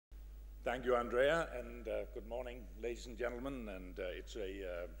Thank you, Andrea, and good morning, ladies and gentlemen. And it's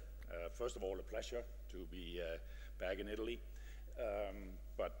first of all, a pleasure to be back in Italy,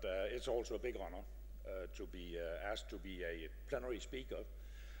 but it's also a big honor to be asked to be a plenary speaker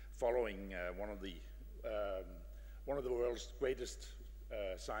following one of the world's greatest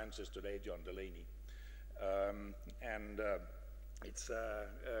scientists today, John Delaney. It's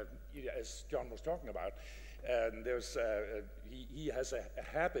as John was talking about. He has a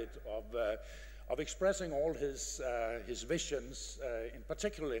habit of expressing all his visions, in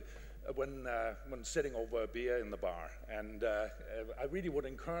particular when sitting over a beer in the bar. And I really would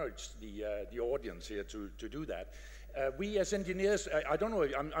encourage the audience here to do that. We as engineers, I don't know.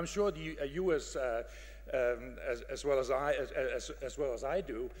 I'm sure you as well as I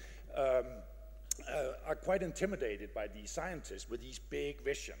do. Are quite intimidated by these scientists with these big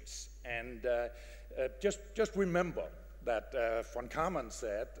visions. And just remember that von Karman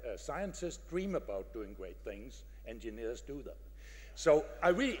said, scientists dream about doing great things, engineers do them. So I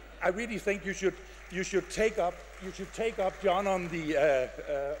really think you should take up John on the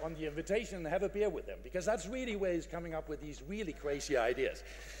invitation and have a beer with him, because that's really where he's coming up with these really crazy ideas.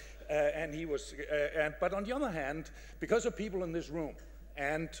 But on the other hand, because of people in this room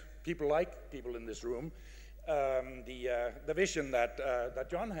and people like people in this room, the vision that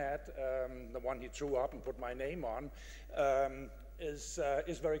John had, the one he threw up and put my name on, is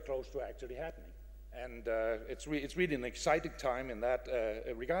very close to actually happening. And it's really an exciting time in that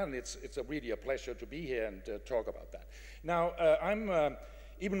regard, and it's really a pleasure to be here and talk about that. Now, I'm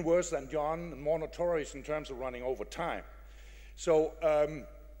even worse than John, and more notorious in terms of running over time. So, and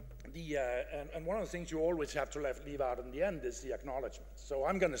one of the things you always have to leave out in the end is the acknowledgement. So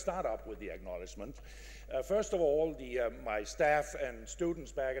I'm going to start up with the acknowledgement. First of all, my staff and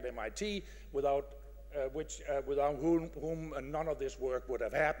students back at MIT, without whom none of this work would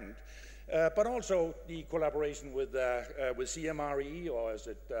have happened. But also the collaboration with CMRE, or as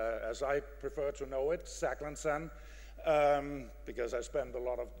I prefer to know it, Saklansan, because I spent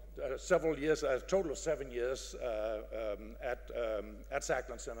several years, a total of 7 years at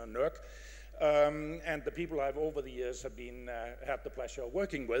Saklansan and NERC, and the people I've over the years have had the pleasure of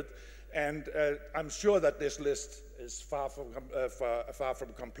working with, and I'm sure that this list is far from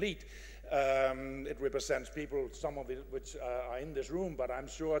complete. It represents people, some of which are in this room, but I'm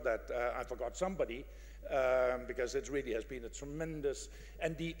sure that I forgot somebody, because it really has been a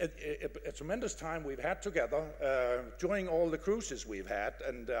tremendous time we've had together during all the cruises we've had,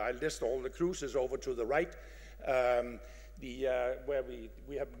 and I list all the cruises over to the right, where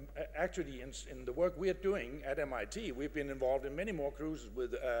we have actually in the work we are doing at MIT, we've been involved in many more cruises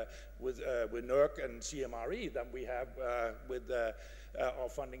with NERC and CMRE than we have with our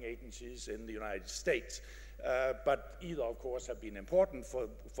funding agencies in the United States. But either, of course, have been important for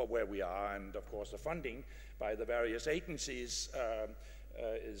where we are, and of course the funding by the various agencies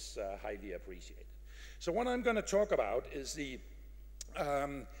is highly appreciated. So what I'm going to talk about is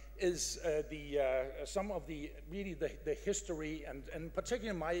some of the history and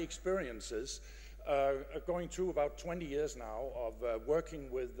particularly my experiences going through about 20 years now of working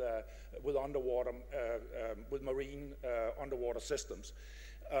with underwater, with marine underwater systems,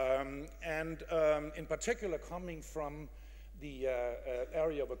 and in particular coming from the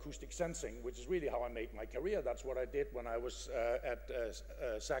area of acoustic sensing, which is really how I made my career. That's what I did when I was at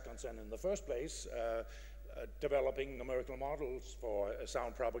Saklansan in the first place, developing numerical models for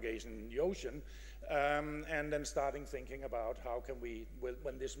sound propagation in the ocean, and then starting thinking about how can we,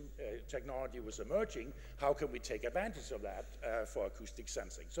 when this technology was emerging, how can we take advantage of that for acoustic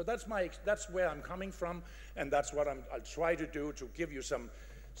sensing. So that's where I'm coming from, and that's what I'll try to do to give you some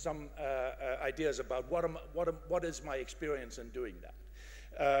ideas about what is my experience in doing that.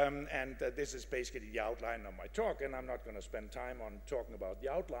 This is basically the outline of my talk, and I'm not going to spend time on talking about the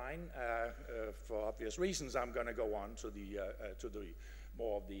outline for obvious reasons. I'm going to go on to the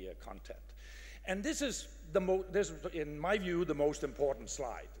more of the content. And this is in my view, the most important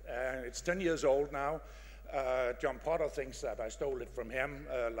slide. It's 10 years old now. John Potter thinks that I stole it from him,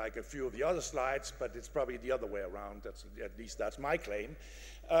 like a few of the other slides, but it's probably the other way around. At least that's my claim.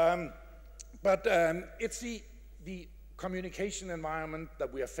 It's the communication environment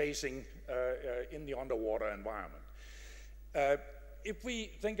that we are facing in the underwater environment. If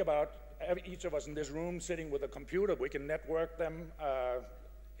we think about each of us in this room sitting with a computer, we can network them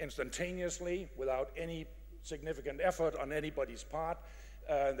instantaneously without any significant effort on anybody's part.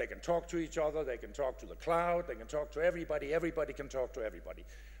 They can talk to each other, they can talk to the cloud, they can talk to everybody, everybody can talk to everybody.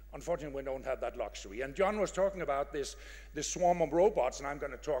 Unfortunately, we don't have that luxury. And John was talking about this swarm of robots, and I'm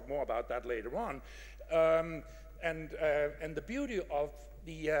going to talk more about that later on. And the beauty of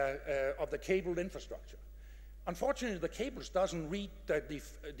the cabled infrastructure. Unfortunately, the cables doesn't reach,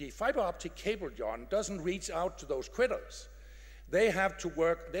 the fiber optic cable, John, doesn't reach out to those critters. They have to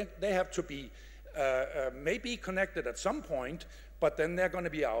work, they have to be maybe connected at some point, but then they're going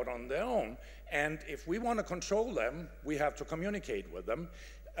to be out on their own. And if we want to control them, we have to communicate with them.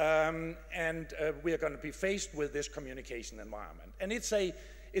 We are going to be faced with this communication environment. And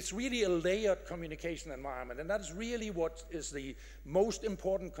it's really a layered communication environment, and that is really what is the most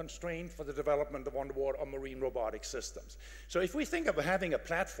important constraint for the development of underwater or marine robotic systems. So if we think of having a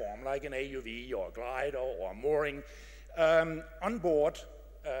platform like an AUV or a glider or a mooring on board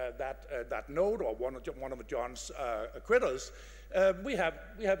that node or one of John's critters, we have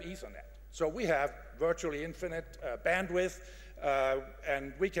Ethernet. So we have virtually infinite bandwidth,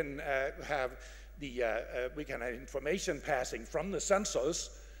 and we can have information passing from the sensors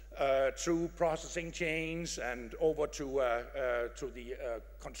through processing chains and over to the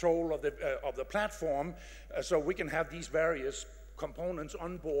control of the platform. So we can have these various components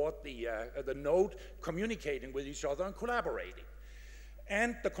on board the node communicating with each other and collaborating.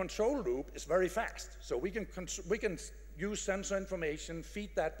 And the control loop is very fast. So we can use sensor information, feed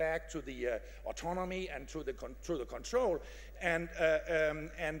that back to the autonomy and to the control, and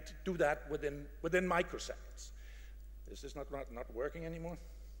do that within microseconds. Is this not working anymore?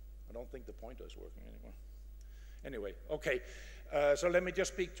 I don't think the pointer is working anymore. Anyway, okay. So let me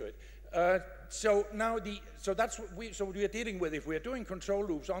just speak to it. So that's what we are dealing with. If we are doing control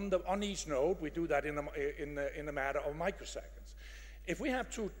loops on each node, we do that in a matter of microseconds. If we have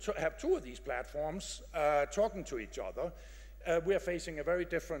to have two of these platforms talking to each other, we are facing a very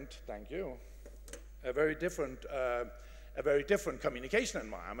different. Thank you. A very different communication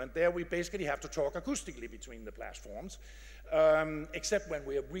environment. There, we basically have to talk acoustically between the platforms, except when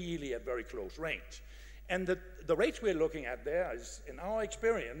we are really at very close range. And the rates we're looking at there is, in our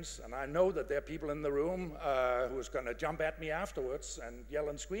experience, and I know that there are people in the room who's going to jump at me afterwards and yell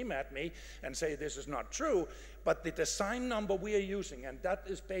and scream at me and say this is not true, but the design number we are using, and that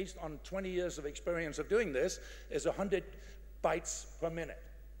is based on 20 years of experience of doing this, is 100 bytes per minute,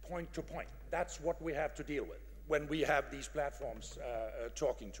 point to point. That's what we have to deal with when we have these platforms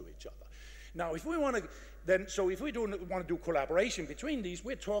talking to each other. Now, if we want to if we want to do collaboration between these,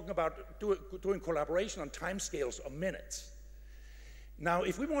 we're talking about doing collaboration on timescales of minutes. Now,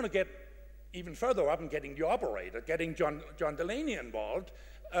 if we want to get even further up and getting the operator, getting John Delaney involved,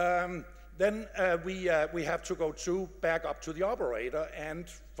 then we have to go back up to the operator, and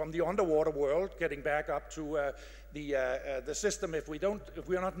from the underwater world, getting back up to the system. If we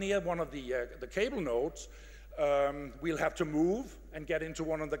are not near one of the cable nodes, we'll have to move and get into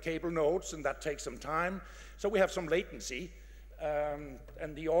one of the cable nodes, and that takes some time. So we have some latency,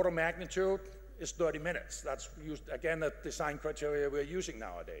 and the order magnitude is 30 minutes. That's used, again, a design criteria we're using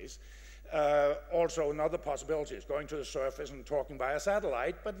nowadays. Also, another possibility is going to the surface and talking via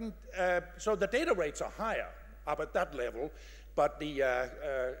satellite. But so the data rates are higher up at that level, but the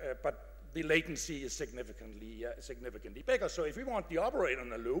latency is significantly bigger. So if we want the operator in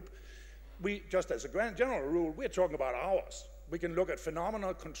the loop, we, just as a general rule, we're talking about hours. We can look at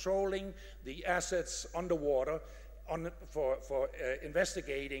phenomena controlling the assets underwater for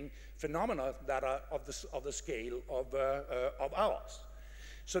investigating phenomena that are of the scale of hours.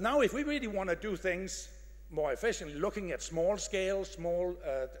 So now, if we really want to do things more efficiently, looking at small scales,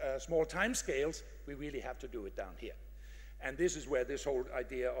 small time scales, we really have to do it down here. And this is where this whole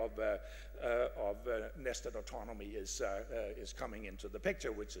idea of nested autonomy is coming into the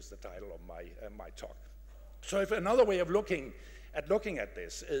picture, which is the title of my talk. So, if another way of looking at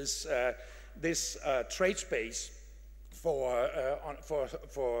this is this trade space for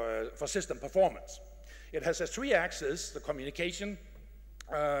system performance. It has 3 axes: the communication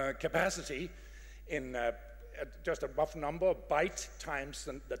capacity in just a rough number, byte times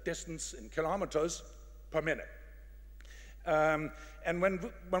the distance in kilometers per minute. And when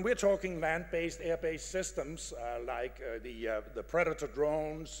we're talking land-based, air-based systems like the Predator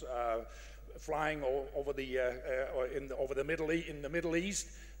drones flying over the Middle East,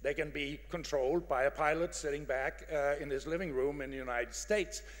 they can be controlled by a pilot sitting back in his living room in the United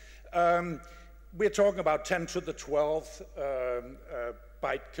States. We're talking about 10 to the 12th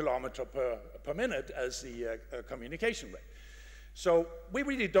byte kilometer per minute as the communication rate. So we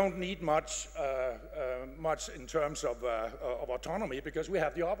really don't need much in terms of autonomy, because we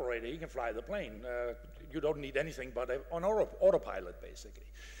have the operator. He can fly the plane. You don't need anything but an autopilot, basically.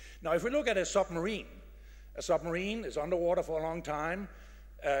 Now, if we look at a submarine is underwater for a long time.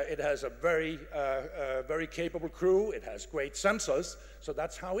 It has a very capable crew. It has great sensors, so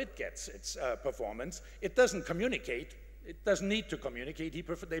that's how it gets its performance. It doesn't communicate It doesn't need to communicate.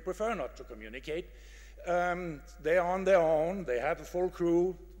 They prefer not to communicate. They're on their own. They have a full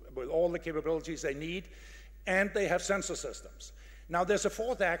crew with all the capabilities they need, and they have sensor systems. Now, there's a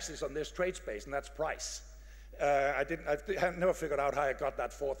fourth axis on this trade space, and that's price. I have never figured out how I got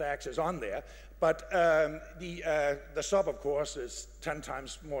that fourth axis on there, but the sub, of course, is 10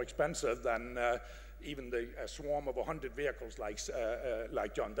 times more expensive than even the swarm of 100 vehicles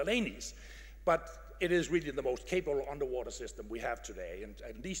like John Delaney's. But it is really the most capable underwater system we have today, and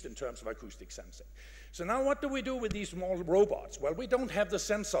at least in terms of acoustic sensing. So now what do we do with these small robots? Well, we don't have the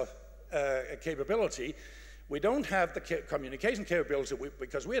sensor capability. We don't have the communication capability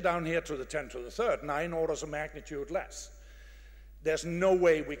because we're down here to the 10 to the third, 9 orders of magnitude less. There's no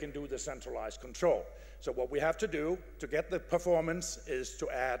way we can do the centralized control. So what we have to do to get the performance is to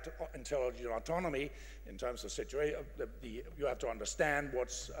add intelligent autonomy in terms of situation. You have to understand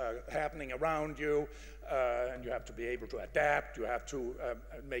what's happening around you, and you have to be able to adapt. You have to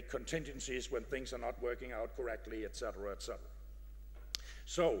make contingencies when things are not working out correctly, et cetera, et cetera.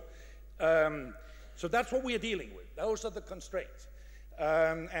 So that's what we are dealing with. Those are the constraints.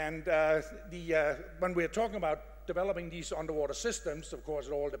 When we're talking about developing these underwater systems, of course,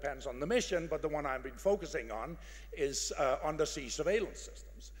 it all depends on the mission, but the one I've been focusing on is undersea surveillance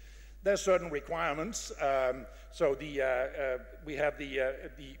systems. There's certain requirements. We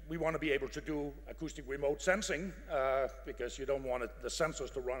want to be able to do acoustic remote sensing because you don't want the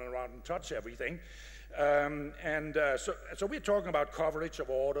sensors to run around and touch everything. So we're talking about coverage of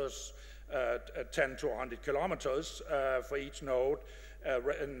orders 10 to 100 kilometers for each node,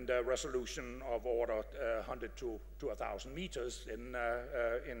 and resolution of order 100 to 1,000 meters in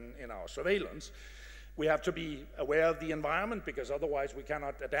our surveillance. We have to be aware of the environment because otherwise we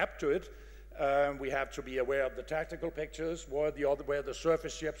cannot adapt to it. We have to be aware of the tactical pictures, where the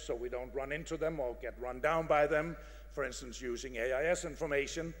surface ships so we don't run into them or get run down by them, for instance, using AIS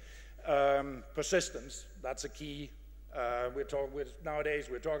information. Persistence, that's a key. Nowadays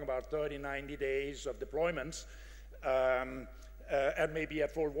we're talking about 30, 90 days of deployments, and maybe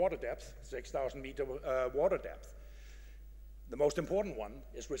at full water depth, 6,000 meter water depth. The most important one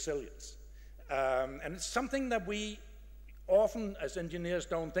is resilience. And it's something that we often as engineers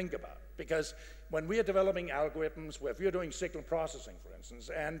don't think about, because when we are developing algorithms, if we're doing signal processing, for instance,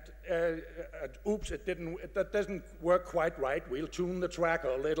 and oops, that doesn't work quite right, we'll tune the tracker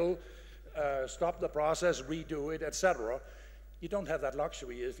a little, stop the process, redo it, etc. You don't have that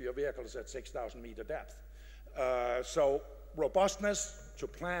luxury if your vehicle is at 6,000 meter depth. So robustness to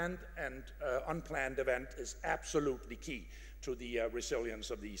planned and unplanned event is absolutely key to the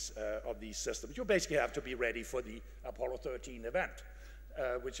resilience of these systems. You basically have to be ready for the Apollo 13 event,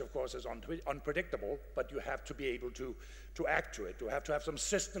 which of course is unpredictable, but you have to be able to act to it. You have to have some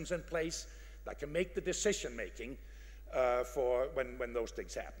systems in place that can make the decision making for when those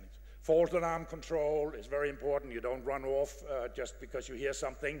things happen. Fault alarm control is very important. You don't run off just because you hear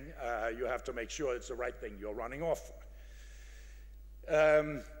something. You have to make sure it's the right thing you're running off for.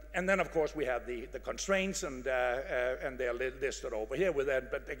 And then, of course, we have the constraints, and they're listed over here with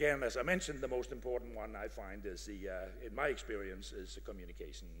that. But again, as I mentioned, the most important one I find is in my experience, is the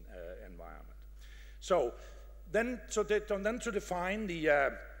communication environment. So then to define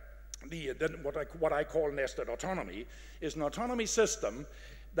what I call nested autonomy is an autonomy system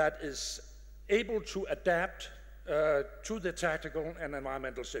that is able to adapt to the tactical and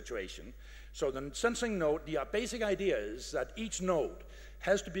environmental situation. So the sensing node, the basic idea is that each node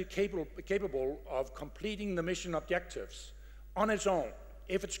has to be capable of completing the mission objectives on its own.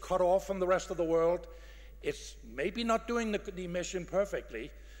 If it's cut off from the rest of the world, it's maybe not doing the mission perfectly,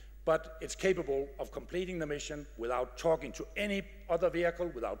 but it's capable of completing the mission without talking to any other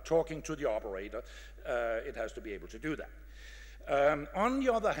vehicle, without talking to the operator. It has to be able to do that. On the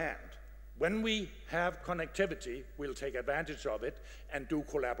other hand, when we have connectivity, we'll take advantage of it and do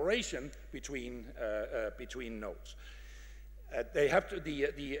collaboration between nodes. They have to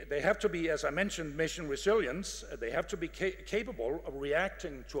be, as I mentioned, mission resilience. They have to be capable of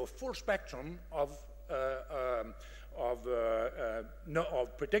reacting to a full spectrum of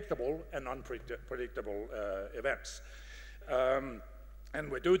predictable and unpredictable events. And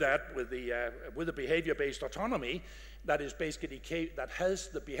we do that with the behavior-based autonomy that is basically that has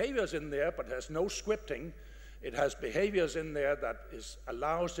the behaviors in there but has no scripting. It has behaviors in there that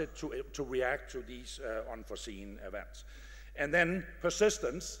allows it to react to these unforeseen events. And then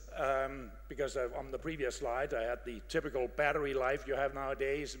persistence, because on the previous slide I had the typical battery life you have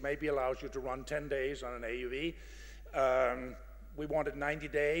nowadays. Maybe allows you to run 10 days on an AUV. We wanted 90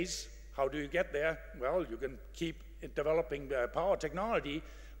 days. How do you get there? Well, you can keep developing power technology,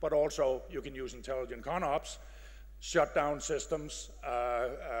 but also you can use intelligent ConOps. shutdown systems,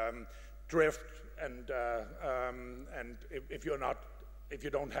 drift, and if you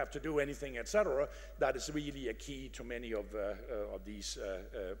don't have to do anything, etc., that is really a key to many of these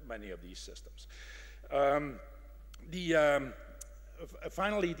systems.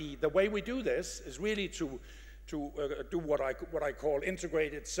 Finally, the way we do this is really to do what I call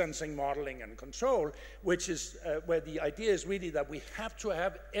integrated sensing, modeling, and control, which is where the idea is really that we have to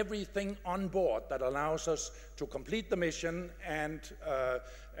have everything on board that allows us to complete the mission and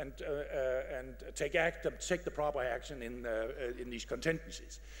take the proper action in these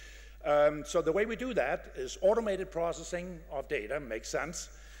contingencies. So the way we do that is automated processing of data, makes sense,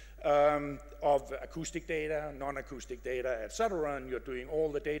 of acoustic data, non-acoustic data, etc., and you're doing all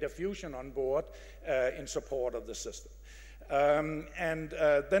the data fusion on board in support of the system.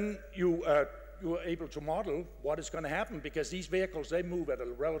 Then you are able to model what is going to happen, because these vehicles, they move at a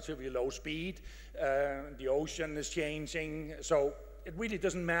relatively low speed, the ocean is changing, so it really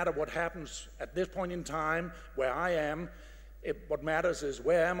doesn't matter what happens at this point in time where I am. What matters is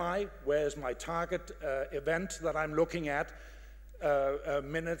where am I, where is my target event that I'm looking at,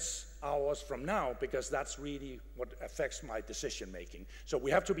 minutes, hours from now, because that's really what affects my decision making. So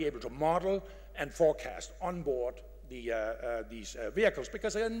we have to be able to model and forecast on board these vehicles,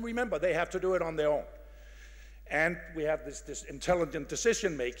 because then remember, they have to do it on their own. And we have this intelligent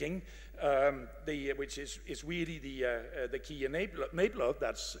decision making, which is really the key enabler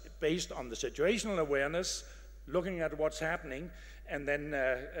that's based on the situational awareness, looking at what's happening, and then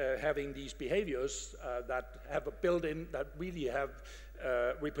having these behaviors that have a built-in, that really have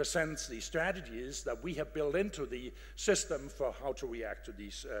represents the strategies that we have built into the system for how to react to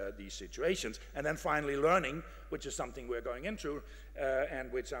these situations. And then finally learning, which is something we're going into,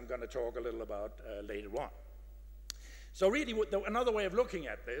 and which I'm going to talk a little about later on. So really, another way of looking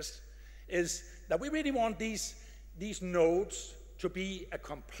at this is that we really want these nodes to be a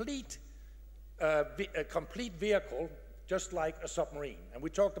complete vehicle, just like a submarine. And we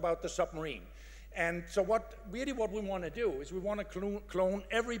talked about the submarine. And so what we want to do is we want to clone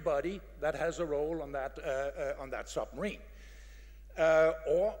everybody that has a role on that submarine.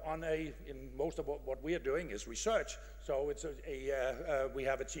 Or in most of what we are doing is research. So it's we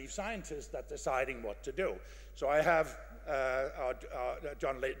have a chief scientist that's deciding what to do. So I have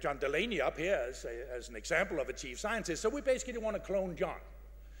John Delaney up here as an example of a chief scientist. So we basically want to clone John,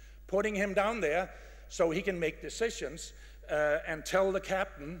 putting him down there so he can make decisions and tell the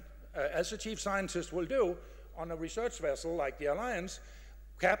captain, as a chief scientist will do on a research vessel like the Alliance,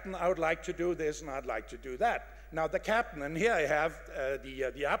 Captain, I would like to do this and I'd like to do that. Now the captain, and here I have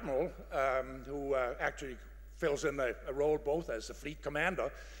the admiral, who actually fills in a role both as a fleet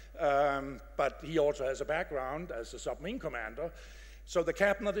commander, but he also has a background as a submarine commander. So the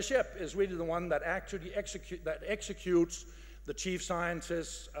captain of the ship is really the one that actually executes the chief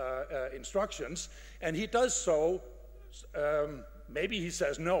scientist's instructions, and he does so. Maybe he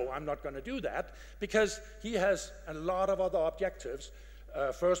says, no, I'm not going to do that, because he has a lot of other objectives.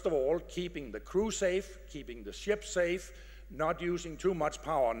 First of all, keeping the crew safe, keeping the ship safe, not using too much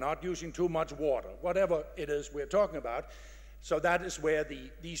power, not using too much water, whatever it is we're talking about. So that is where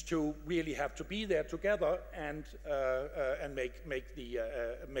these two really have to be there together and make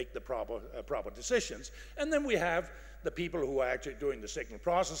the proper decisions. And then we have the people who are actually doing the signal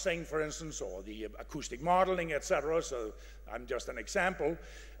processing, for instance, or the acoustic modeling, etc. So I'm just an example.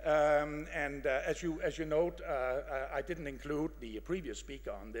 As you note, I didn't include the previous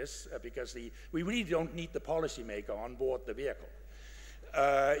speaker on this because we really don't need the policymaker on board the vehicle.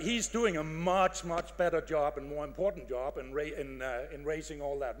 He's doing a much better job and more important job in raising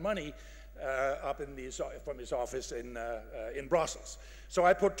all that money from his office in Brussels. So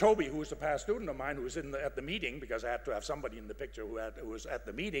I put Toby, who was a past student of mine, who was at the meeting, because I had to have somebody in the picture who was at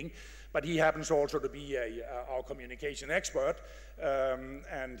the meeting, but he happens also to be our communication expert,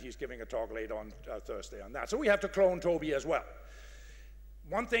 and he's giving a talk later on Thursday on that. So we have to clone Toby as well.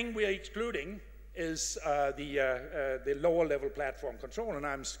 One thing we're excluding is the lower level platform control, and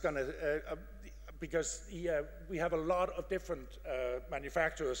I'm going to, because we have a lot of different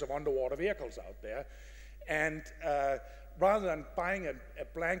manufacturers of underwater vehicles out there, and rather than buying a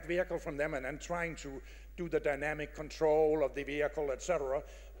blank vehicle from them and then trying to do the dynamic control of the vehicle, etc.,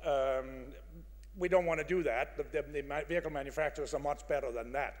 we don't want to do that. The vehicle manufacturers are much better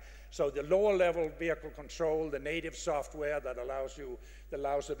than that. So the lower level vehicle control, the native software that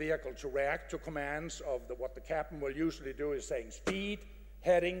allows the vehicle to react to commands of what the captain will usually do is saying speed,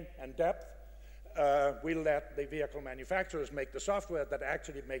 heading, and depth. We'll let the vehicle manufacturers make the software that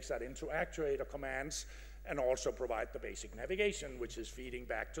actually makes that into actuator commands and also provide the basic navigation, which is feeding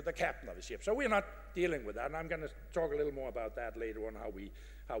back to the captain of the ship. So we're not dealing with that, and I'm going to talk a little more about that later on,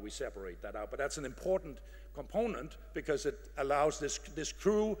 how we separate that out. But that's an important component because it allows this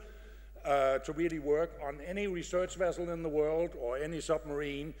crew to really work on any research vessel in the world or any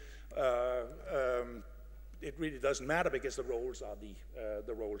submarine. It really doesn't matter because the roles are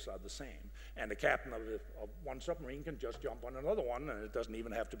the same. And the captain of one submarine can just jump on another one, and it doesn't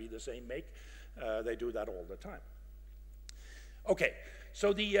even have to be the same make. They do that all the time. Okay,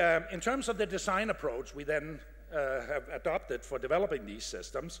 so in terms of the design approach we then have adopted for developing these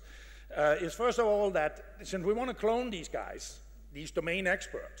systems is first of all that since we want to clone these guys, these domain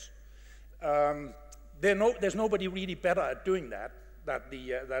experts, there's nobody really better at doing that than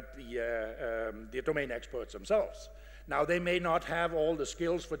the domain experts themselves. Now, they may not have all the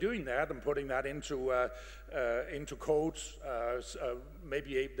skills for doing that and putting that into codes.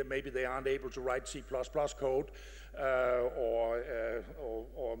 Maybe they aren't able to write C++ code, or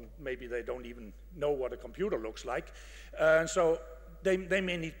maybe they don't even know what a computer looks like. So they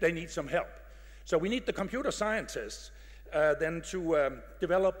need some help. So we need the computer scientists then to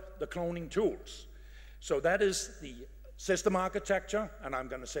develop the cloning tools. So that is the system architecture, and I'm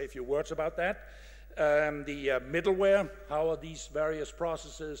going to say a few words about that. The middleware, how are these various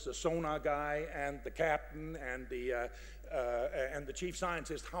processes, the sonar guy and the captain and the chief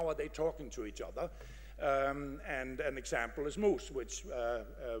scientist, how are they talking to each other? And an example is Moose, which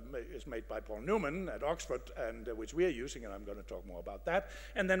is made by Paul Newman at Oxford, and which we are using, and I'm going to talk more about that.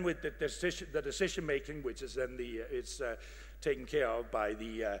 And then with the decision making, which is then taken care of by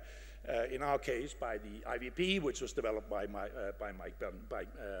the in our case, by the IVP, which was developed by Mike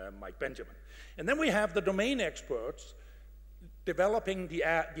Benjamin. And then we have the domain experts developing the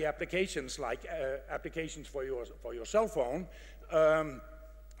applications, like applications for your cell phone,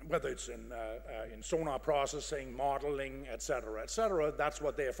 whether it's in sonar processing, modeling, et cetera, that's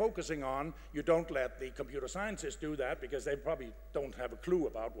what they're focusing on. You don't let the computer scientists do that because they probably don't have a clue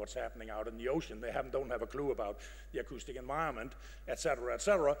about what's happening out in the ocean. They don't have a clue about the acoustic environment, et cetera, et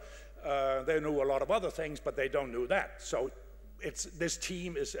cetera. They knew a lot of other things, but they don't know that. So this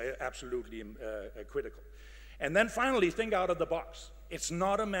team is absolutely critical. And then finally, think out of the box. It's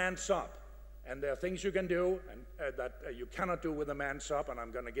not a manned sub. And there are things you can do and, that you cannot do with a manned sub, and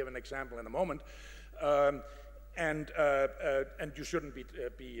I'm going to give an example in a moment. And you shouldn't be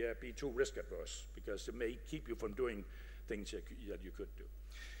too risk adverse because it may keep you from doing things that you could do.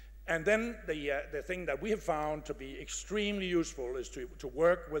 And then the thing that we have found to be extremely useful is to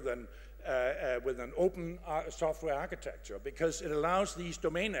work with an open software architecture, because it allows these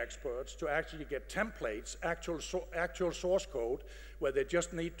domain experts to actually get templates, actual source code, where they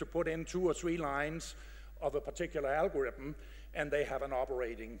just need to put in 2 or 3 lines of a particular algorithm, and they have an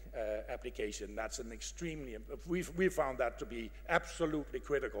operating application. That's an extremely, we found that to be absolutely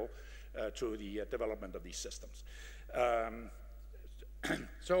critical to the development of these systems.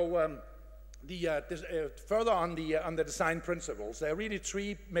 Further on the design principles, there are really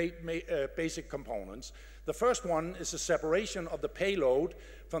 3 basic components. The first one is the separation of the payload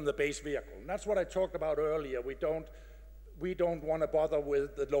from the base vehicle. And that's what I talked about earlier. We don't want to bother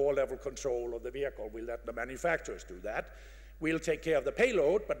with the lower level control of the vehicle. We let the manufacturers do that. We'll take care of the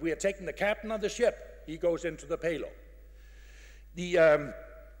payload, but we are taking the captain of the ship. He goes into the payload. The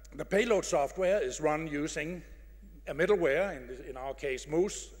payload software is run using a middleware, in our case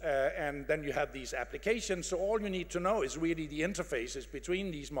Moose, and then you have these applications. So all you need to know is really the interfaces between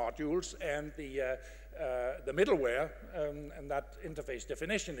these modules and the middleware, and that interface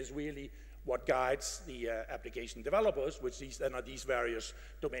definition is really what guides the application developers, which then are these various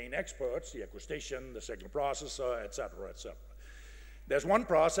domain experts, the acoustician, the signal processor, et cetera, et cetera. There's one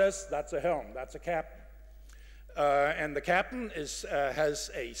process, that's a helm, that's a captain. And the captain has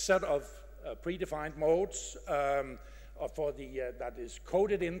a set of predefined modes that is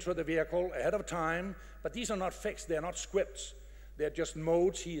coded into the vehicle ahead of time, but these are not fixed, they're not scripts, they're just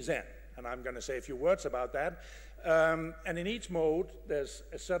modes he is in, and I'm going to say a few words about that. And in each mode, there's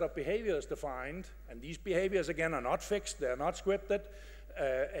a set of behaviors defined, and these behaviors, again, are not fixed, they're not scripted.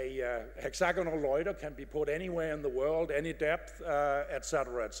 A hexagonal loiter can be put anywhere in the world, any depth, et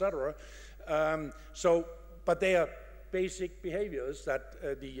cetera, et cetera. But they are basic behaviors that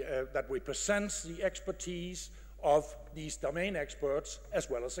represents the expertise of these domain experts as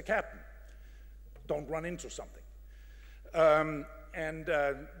well as the captain. Don't run into something. By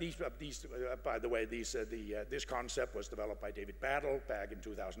the way, this concept was developed by David Battle back in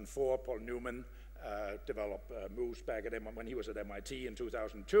 2004, Paul Newman develop moves back at when he was at MIT in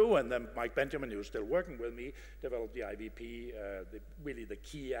 2002, and then Mike Benjamin, who's still working with me, developed the IVP, really the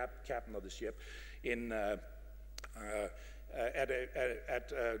key captain of the ship in at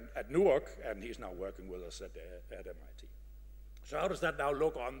Newark, and he's now working with us at MIT. So how does that now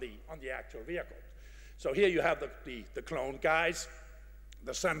look on the actual vehicle? So here you have the cloned guys,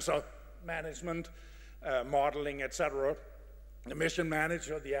 the sensor management, modeling, etc., the mission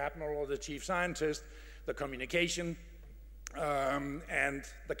manager, the admiral or the chief scientist, the communication, and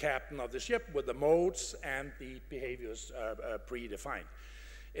the captain of the ship with the modes and the behaviors predefined.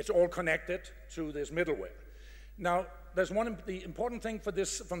 It's all connected to this middleware. Now, there's the important thing for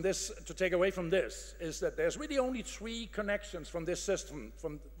this, to take away from this, is that there's really only 3 connections from this system,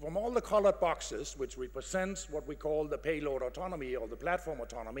 from all the colored boxes, which represents what we call the payload autonomy or the platform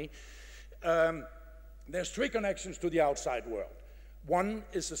autonomy. There's 3 connections to the outside world. One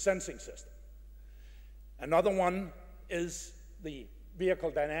is the sensing system. Another one is the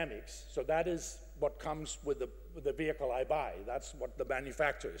vehicle dynamics. So that is what comes with the vehicle I buy. That's what the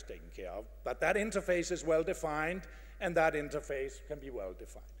manufacturer is taking care of. But that interface is well defined, and that interface can be well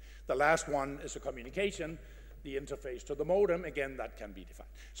defined. The last one is the communication, the interface to the modem. Again, that can be defined.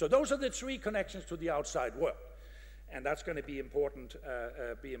 So those are the 3 connections to the outside world. And that's going to be important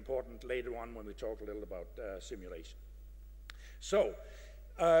later on when we talk a little about simulation. So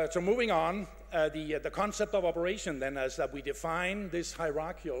moving on, the concept of operation then is that we define this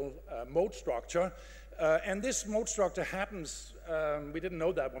hierarchical mode structure. And this mode structure happens, we didn't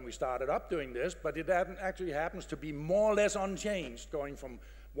know that when we started up doing this, but it actually happens to be more or less unchanged, going from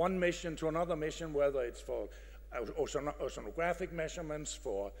one mission to another mission, whether it's for oceanographic measurements,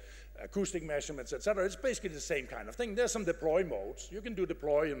 for acoustic measurements, etc. It's basically the same kind of thing. There's some deploy modes. You can do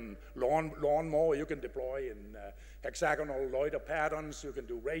deploy in lawnmower, you can deploy in hexagonal loiter patterns, you can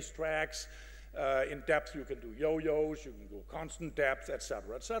do racetracks. In depth, you can do yo-yos, you can do constant depth,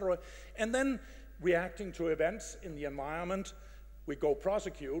 etc., etc. And then reacting to events in the environment, we go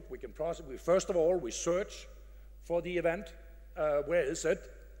prosecute. First of all, we search for the event. Where is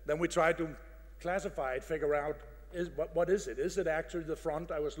it? Then we try to classify it, figure out what is it? Is it actually the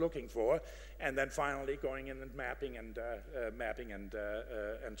front I was looking for? And then finally going in and mapping and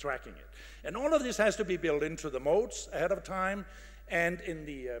tracking it. And all of this has to be built into the modes ahead of time and in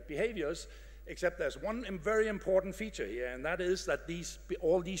the behaviors, except there's one very important feature here, and that is that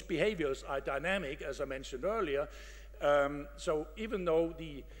all these behaviors are dynamic, as I mentioned earlier. So even though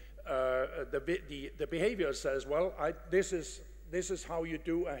the behavior says, well, this is how you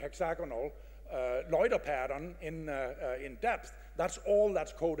do a hexagonal loiter pattern in depth, that's all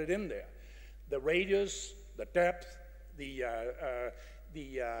that's coded in there. The radius, the depth,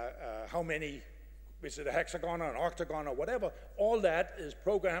 how many, is it a hexagon or an octagon or whatever, all that is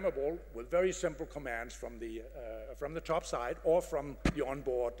programmable with very simple commands from the top side or from the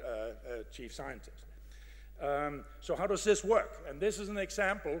onboard chief scientist. So how does this work? And this is an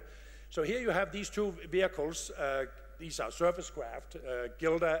example. So here you have these 2 vehicles. These are surface craft,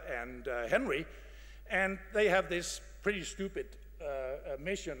 Gilda and Henry, and they have this pretty stupid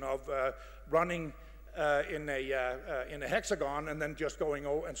mission of running in a hexagon and then just going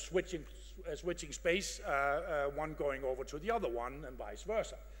over and switching space, one going over to the other one and vice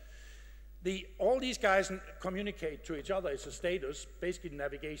versa. All these guys communicate to each other as a status, basically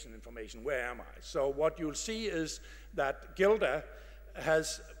navigation information, where am I? So what you'll see is that Gilda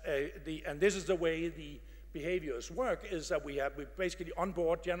has, and this is the way the behaviors work, is that we basically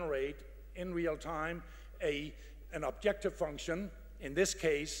onboard generate in real time an objective function, in this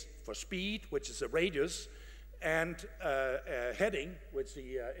case for speed, which is a radius, and heading, which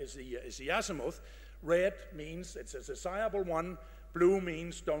is the azimuth. Red means it's a desirable one, blue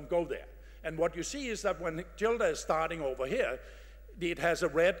means don't go there. And what you see is that when Gilda is starting over here, it has a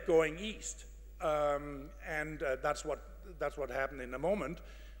red going east, and that's what happened in a moment.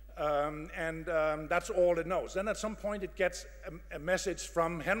 That's all it knows. Then at some point it gets a message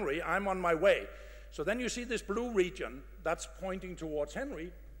from Henry, I'm on my way. So then you see this blue region that's pointing towards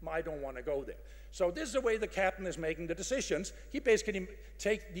Henry, I don't want to go there. So this is the way the captain is making the decisions. He basically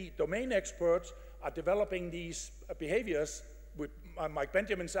the domain experts are developing these behaviors with Mike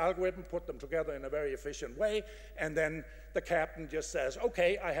Benjamin's algorithm, put them together in a very efficient way, and then the captain just says,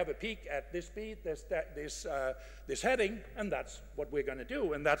 okay, I have a peak at this speed, this heading, and that's what we're going to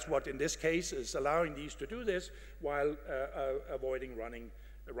do. And that's what, in this case, is allowing these to do this while avoiding running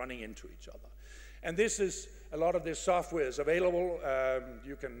into each other. And a lot of this software is available.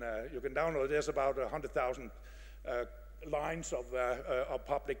 You can download. There's about 100,000 lines of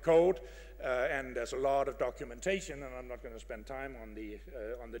public code, and there's a lot of documentation, and I'm not going to spend time on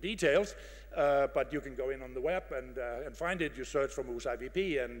the details, but you can go in on the web and find it. You search for Moose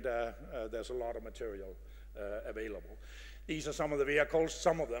IVP, and there's a lot of material available. These are some of the vehicles,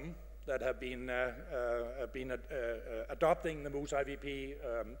 some of them, that have been adopting the Moose IVP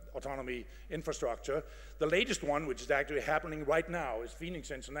autonomy infrastructure. The latest one, which is actually happening right now, is Phoenix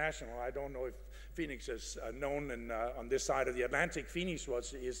International. I don't know if Phoenix is known on this side of the Atlantic. Phoenix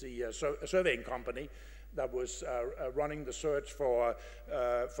is the surveying company that was running the search for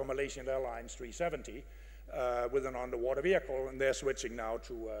Malaysian Airlines 370 with an underwater vehicle, and they're switching now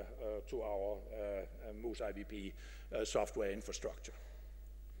to our Moose IVP software infrastructure.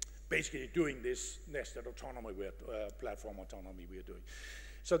 Basically doing this nested autonomy, platform autonomy we are doing.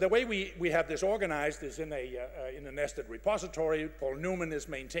 So the way we have this organized is in a nested repository. Paul Newman is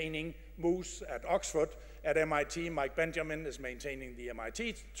maintaining Moose at Oxford. At MIT, Mike Benjamin is maintaining the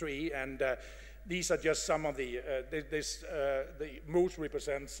MIT tree, and these are just some of the Moose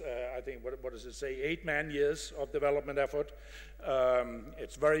represents, I think, what does it say, 8 man-years of development effort.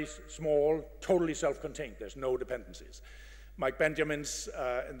 It's very small, totally self-contained. There's no dependencies. Mike Benjamin's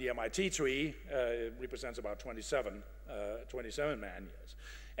in the MIT tree represents about 27 man-years.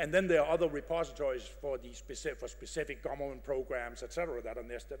 And then there are other repositories for specific government programs, et cetera, that are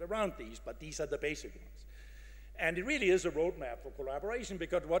nested around these, but these are the basic ones. And it really is a roadmap for collaboration,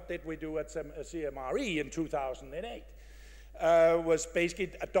 because what did we do at CMRE in 2008? Was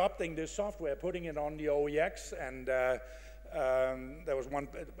basically adopting this software, putting it on the OEX, and there was one,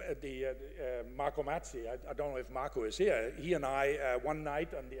 Marco Mazzi, I don't know if Marco is here, he and I, one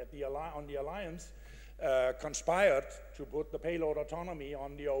night on the Alliance, conspired to put the payload autonomy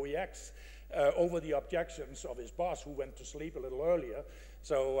on the OEX over the objections of his boss, who went to sleep a little earlier.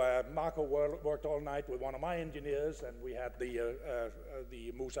 So Marco worked all night with one of my engineers, and we had the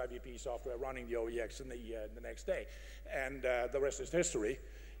Moose IVP software running the OEX in the next day. And the rest is history.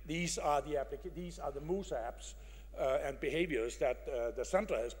 These are the Moose apps and behaviors that the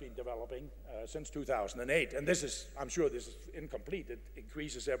center has been developing since 2008. And this is, I'm sure this is incomplete. It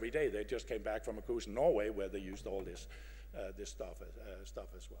increases every day. They just came back from a cruise in Norway where they used all this stuff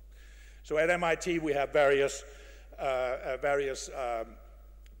as well. So at MIT, we have various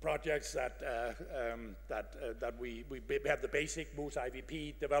projects that we have the basic Moose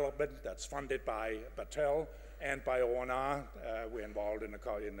IVP development that's funded by Battelle and by ONR. We're involved in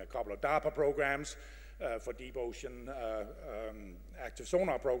a couple of DARPA programs for deep ocean active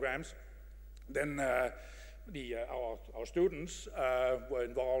sonar programs. Then our students were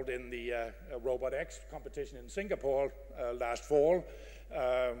involved in the Robot X competition in Singapore last fall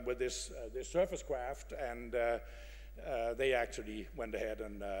with this surface craft, and they actually went ahead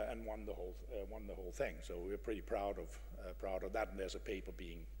and won the whole thing. So we're pretty proud of that. And there's a paper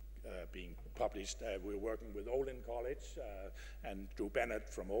being published. We're working with Olin College, and Drew Bennett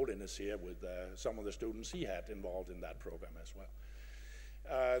from Olin is here with some of the students he had involved in that program as well.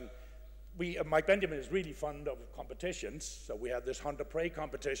 Mike Benjamin is really fond of competitions, so we have this hunter-prey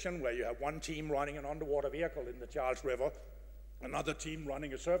competition where you have one team running an underwater vehicle in the Charles River, another team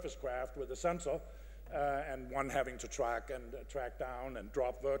running a surface craft with a sensor, and one having to track down and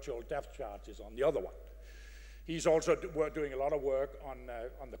drop virtual depth charges on the other one. He's also doing a lot of work on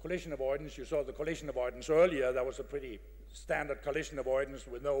the collision avoidance. You saw the collision avoidance earlier. That was a pretty standard collision avoidance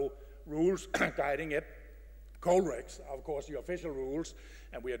with no rules guiding it. Colrex, of course, the official rules,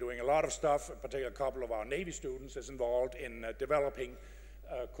 and we are doing a lot of stuff. In particular, a couple of our Navy students is involved in developing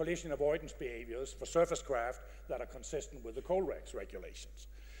collision avoidance behaviors for surface craft that are consistent with the Colrex regulations.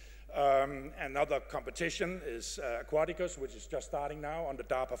 Another competition is Aquaticus, which is just starting now under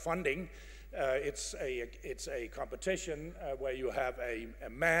DARPA funding. It's a competition where you have a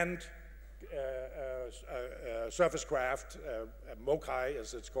manned surface craft, MOCAI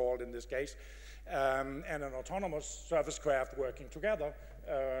as it's called in this case, and an autonomous surface craft working together,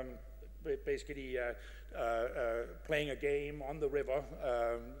 basically playing a game on the river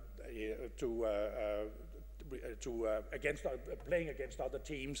playing against other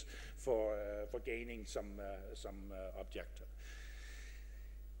teams for gaining some objective.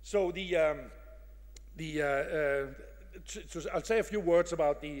 So I'll say a few words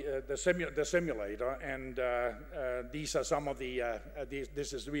about the simulator, and these are some of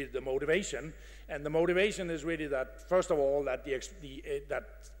this is really the motivation, and the motivation is really that, first of all, that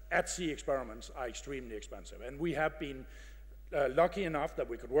that at-sea experiments are extremely expensive, and we have been lucky enough that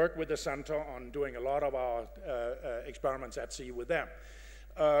we could work with the center on doing a lot of our experiments at sea with them.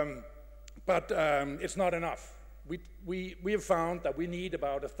 But it's not enough. We have found that we need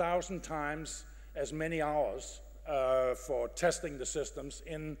about 1,000 times as many hours for testing the systems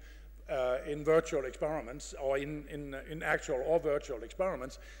in virtual experiments, or in actual or virtual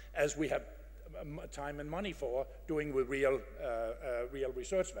experiments, as we have time and money for doing with real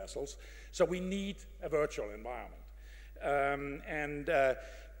research vessels. So we need a virtual environment.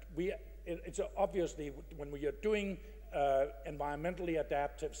 It's obviously, when we are doing environmentally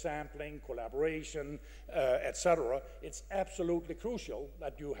adaptive sampling, collaboration, etc., it's absolutely crucial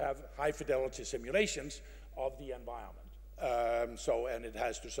that you have high fidelity simulations of the environment. And it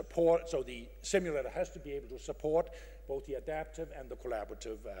has to support, so the simulator has to be able to support both the adaptive and the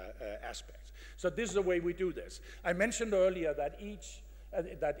collaborative aspects. So this is the way we do this. I mentioned earlier that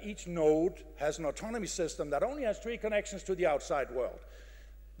each node has an autonomy system that only has 3 connections to the outside world: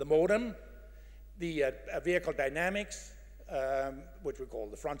 the modem, the vehicle dynamics, which we call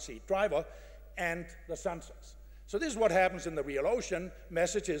the front seat driver, and the sensors. So this is what happens in the real ocean.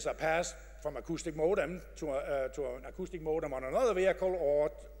 Messages are passed from acoustic modem to an acoustic modem on another vehicle,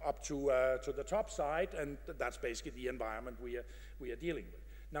 or up to the top side, and that's basically the environment we are dealing with.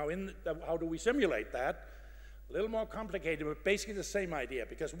 Now, how do we simulate that? A little more complicated, but basically the same idea,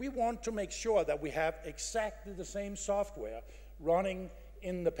 because we want to make sure that we have exactly the same software running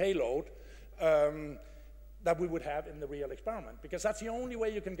in the payload that we would have in the real experiment, because that's the only way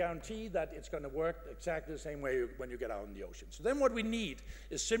you can guarantee that it's going to work exactly the same way when you get out in the ocean. So then what we need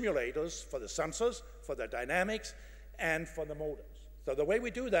is simulators for the sensors, for the dynamics, and for the modems. So the way we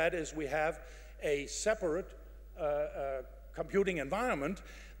do that is we have a separate computing environment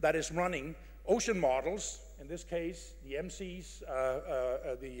that is running ocean models, in this case the MC's,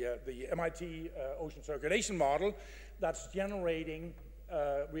 the MIT Ocean Circulation Model, that's generating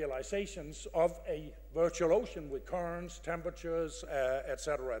realizations of a virtual ocean with currents, temperatures, et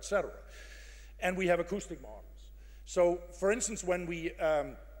cetera, et cetera. And we have acoustic models. So, for instance, when we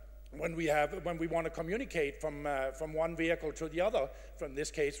want to communicate from one vehicle to the other, from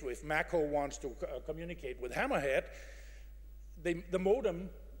this case, if Mako wants to communicate with Hammerhead, the modem,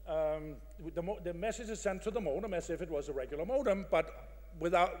 the message is sent to the modem as if it was a regular modem, but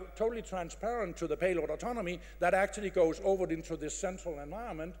without totally transparent to the payload autonomy, that actually goes over into this central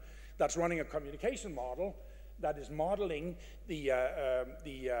environment that's running a communication model that is modeling the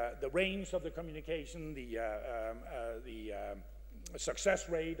range of the communication, the success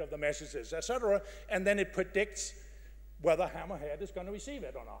rate of the messages, etc., and then it predicts whether Hammerhead is going to receive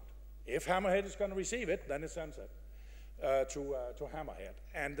it or not. If Hammerhead is going to receive it, then it sends it to Hammerhead.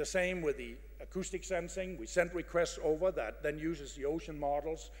 And the same with the acoustic sensing. We send requests over that then uses the ocean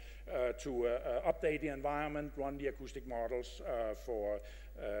models to update the environment, run the acoustic models for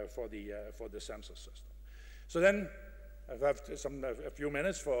the sensor system. So then I have a few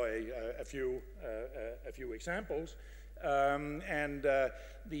minutes for a few examples. The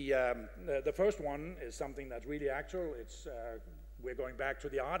first one is something that's really actual. We're going back to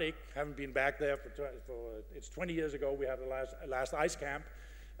the Arctic. Haven't been back there it's 20 years ago. We had the last ice camp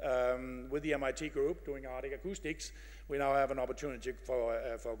with the MIT group doing Arctic acoustics. We now have an opportunity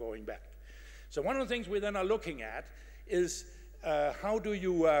for going back. So one of the things we then are looking at is how do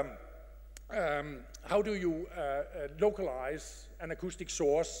you localize an acoustic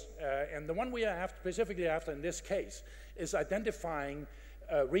source? And the one we are specifically after in this case is identifying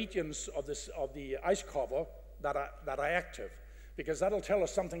regions of the ice cover that are active, because that'll tell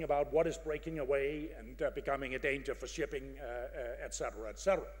us something about what is breaking away and becoming a danger for shipping, et cetera, et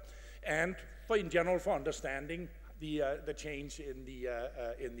cetera. And in general, for understanding the change in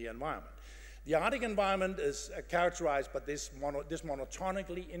the environment. The Arctic environment is characterized by this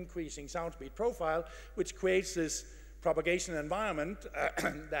monotonically increasing sound speed profile, which creates this propagation environment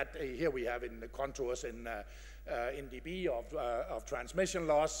that here we have in the contours in dB of transmission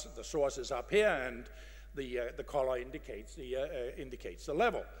loss. The source is up here, and the color indicates the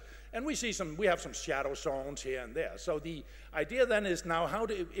level. And we have some shadow zones here and there. So the idea then is now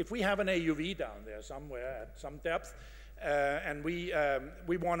if we have an AUV down there somewhere at some depth, and we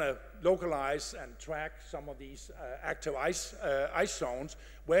want to localize and track some of these active ice zones,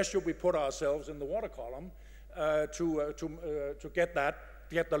 where should we put ourselves in the water column to get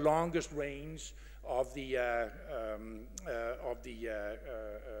the longest range of the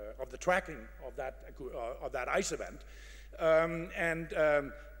tracking of that ice event?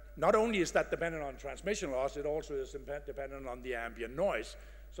 Not only is that dependent on transmission loss, it also is dependent on the ambient noise.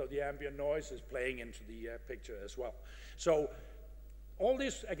 So the ambient noise is playing into the picture as well. So all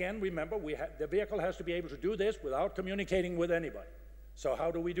this, again, remember, the vehicle has to be able to do this without communicating with anybody. So how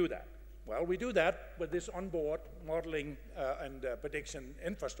do we do that? Well, we do that with this onboard modeling and prediction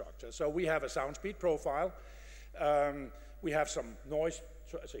infrastructure. So we have a sound speed profile We have some noise,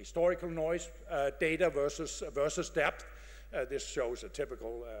 so historical noise data versus depth. This shows a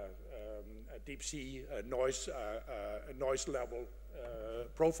typical deep sea noise level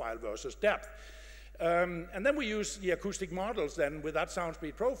profile versus depth. And then we use the acoustic models then with that sound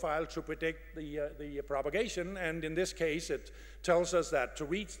speed profile to predict the propagation, and in this case it tells us that to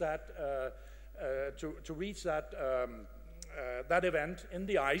reach that that event in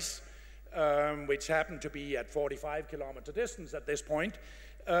the ice, which happened to be at 45-kilometer distance at this point,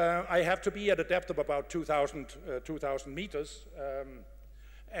 I have to be at a depth of about 2,000 meters,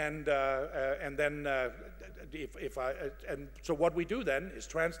 and then so what we do then is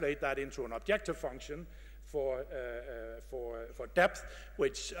translate that into an objective function for depth,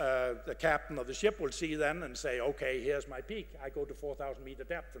 which the captain of the ship will see then and say, okay, here's my peak. I go to 4,000 meter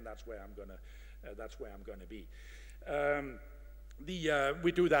depth, and that's where I'm gonna be.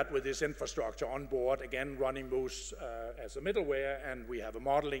 We do that with this infrastructure on board, again running Moose as a middleware, and we have a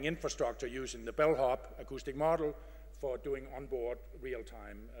modeling infrastructure using the bellhop acoustic model for doing onboard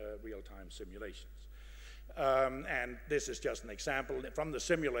real-time simulations. And this is just an example from the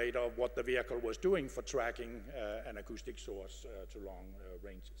simulator of what the vehicle was doing for tracking an acoustic source to long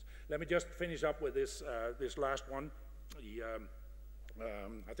ranges. Let me just finish up with this last one.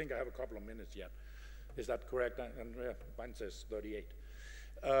 I think I have a couple of minutes yet. Is that correct? And mine says 38.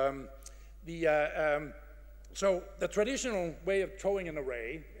 So the traditional way of towing an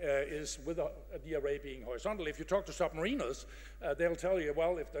array is with the array being horizontal. If you talk to submariners, they'll tell you,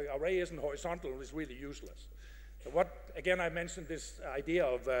 well, if the array isn't horizontal, it's really useless. So again, I mentioned this idea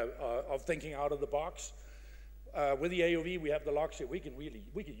of thinking out of the box. With the AUV, we have the luxury, we can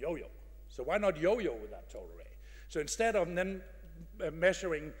yo-yo. So why not yo-yo with that tow array? So instead of then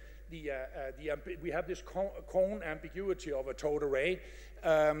measuring we have this cone ambiguity of a towed array,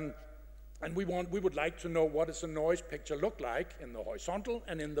 and we would like to know what does the noise picture look like in the horizontal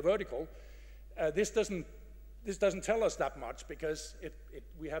and in the vertical. This doesn't tell us that much because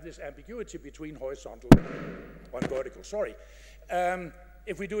we have this ambiguity between horizontal and vertical. Sorry.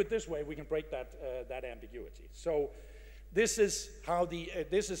 If we do it this way, we can break that ambiguity. So this is how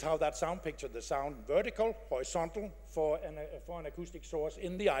that sound picture, the sound vertical, horizontal for an acoustic source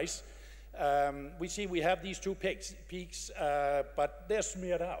in the ice. We see we have these two peaks, but they're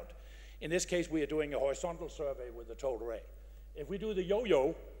smeared out. In this case, we are doing a horizontal survey with the towed array. If we do the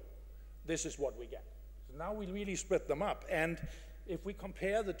yo-yo, this is what we get. So now we really split them up, and if we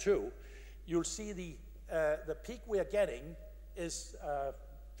compare the two, you'll see the peak we are getting is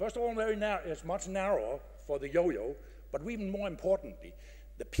first of all is much narrower for the yo-yo. But even more importantly,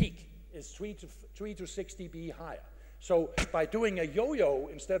 the peak is 3 to 6 dB higher. So by doing a yo-yo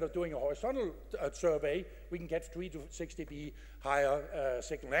instead of doing a horizontal survey, we can get 3 to 6 dB higher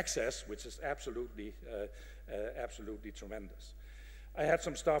signal excess, which is absolutely tremendous. I had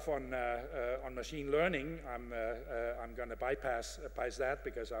some stuff on machine learning. I'm going to bypass that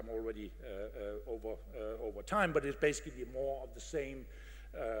because I'm already over time. But it's basically more of the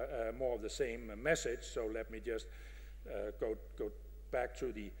same message. So let me just go back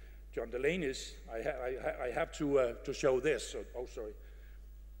to the John Delaney's. I have to show this. Oh, sorry.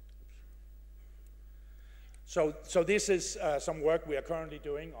 So this is some work we are currently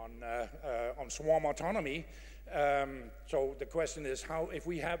doing on swarm autonomy. So the question is how, if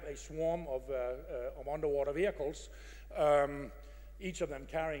we have a swarm of underwater vehicles, each of them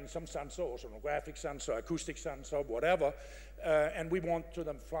carrying some sensor, oceanographic sensor, acoustic sensor, whatever, and we want to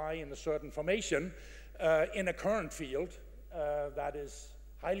them fly in a certain formation in a current field that is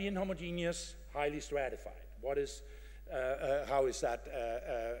highly inhomogeneous, highly stratified. How is that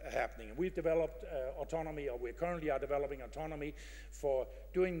happening? And we've developed autonomy, or we currently are developing autonomy for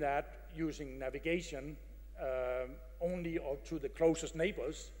doing that using navigation only to the closest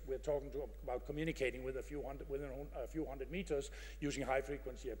neighbors. We're talking about communicating with within a few hundred meters using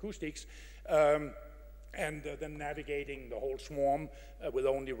high-frequency acoustics, and then navigating the whole swarm with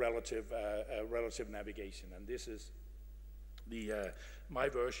only relative navigation. And this is my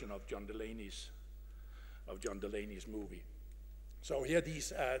version of John Delaney's movie. So here,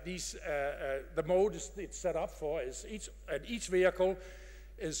 the mode it's set up for is each vehicle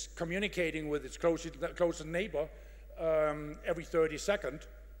is communicating with its closest neighbor every 30 seconds,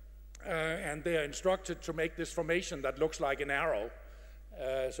 and they are instructed to make this formation that looks like an arrow.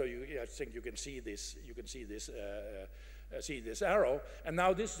 So I think you can see this. You can see this arrow. And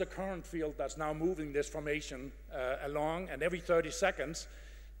now this is a current field that's now moving this formation along, and every 30 seconds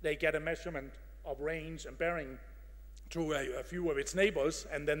they get a measurement of range and bearing to a few of its neighbors,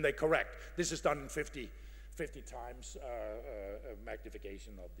 and then they correct. This is done in 50 times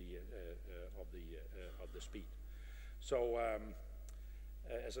magnification of the speed. So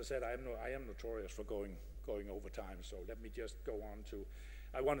as I said, I am notorious for going over time, so let me just go on to,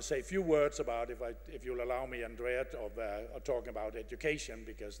 I want to say a few words about, if you'll allow me, Andrea, of talking about education,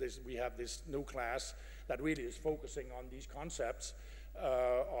 because we have this new class that really is focusing on these concepts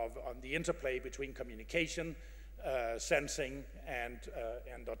on the interplay between communication, sensing, and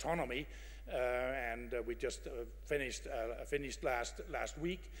autonomy. We just finished last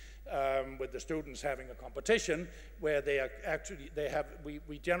week with the students having a competition where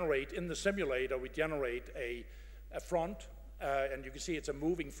we generate in the simulator, we generate a front, and you can see it's a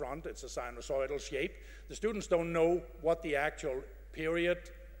moving front, it's a sinusoidal shape. The students don't know what the actual period,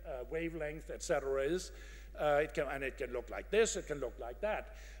 wavelength, etc. is. It can look like this, it can look like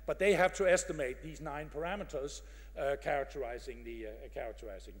that, but they have to estimate these 9 parameters characterizing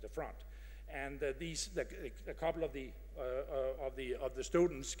the front. And a couple of the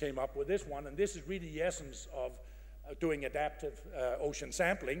students came up with this one, and this is really the essence of doing adaptive ocean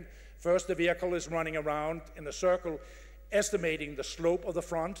sampling. First, the vehicle is running around in a circle, estimating the slope of the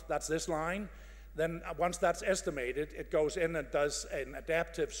front. That's this line. Then once that's estimated, it goes in and does an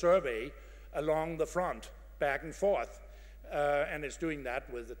adaptive survey along the front, back and forth. And it's doing that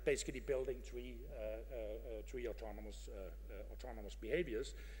with basically building three autonomous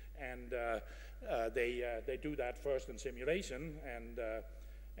behaviors. And they do that first in simulation, and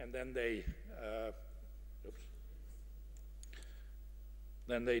then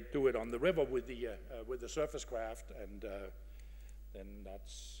they do it on the river with the surface craft, and then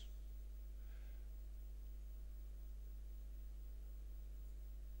that's.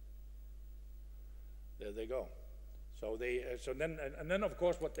 There they go. So then of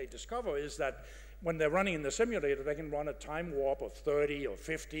course what they discover is that when they're running in the simulator, they can run a time warp of 30 or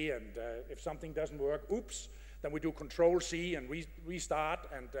 50, and if something doesn't work, oops, then we do Control-C and restart,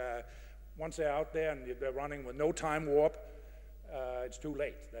 and once they're out there and they're running with no time warp, it's too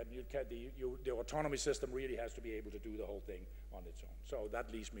late. Then the autonomy system really has to be able to do the whole thing on its own. So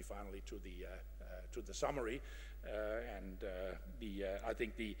that leads me finally to the summary, I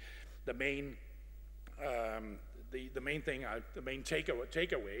think the main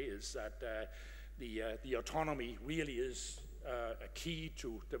takeaway is that the autonomy really is a key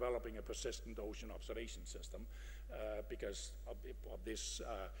to developing a persistent ocean observation system because of this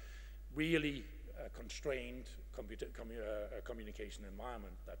really constrained communication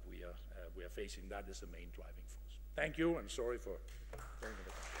environment that we are facing. That is the main driving force. Thank you, and sorry for bringing it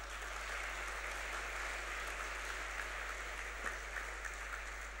up.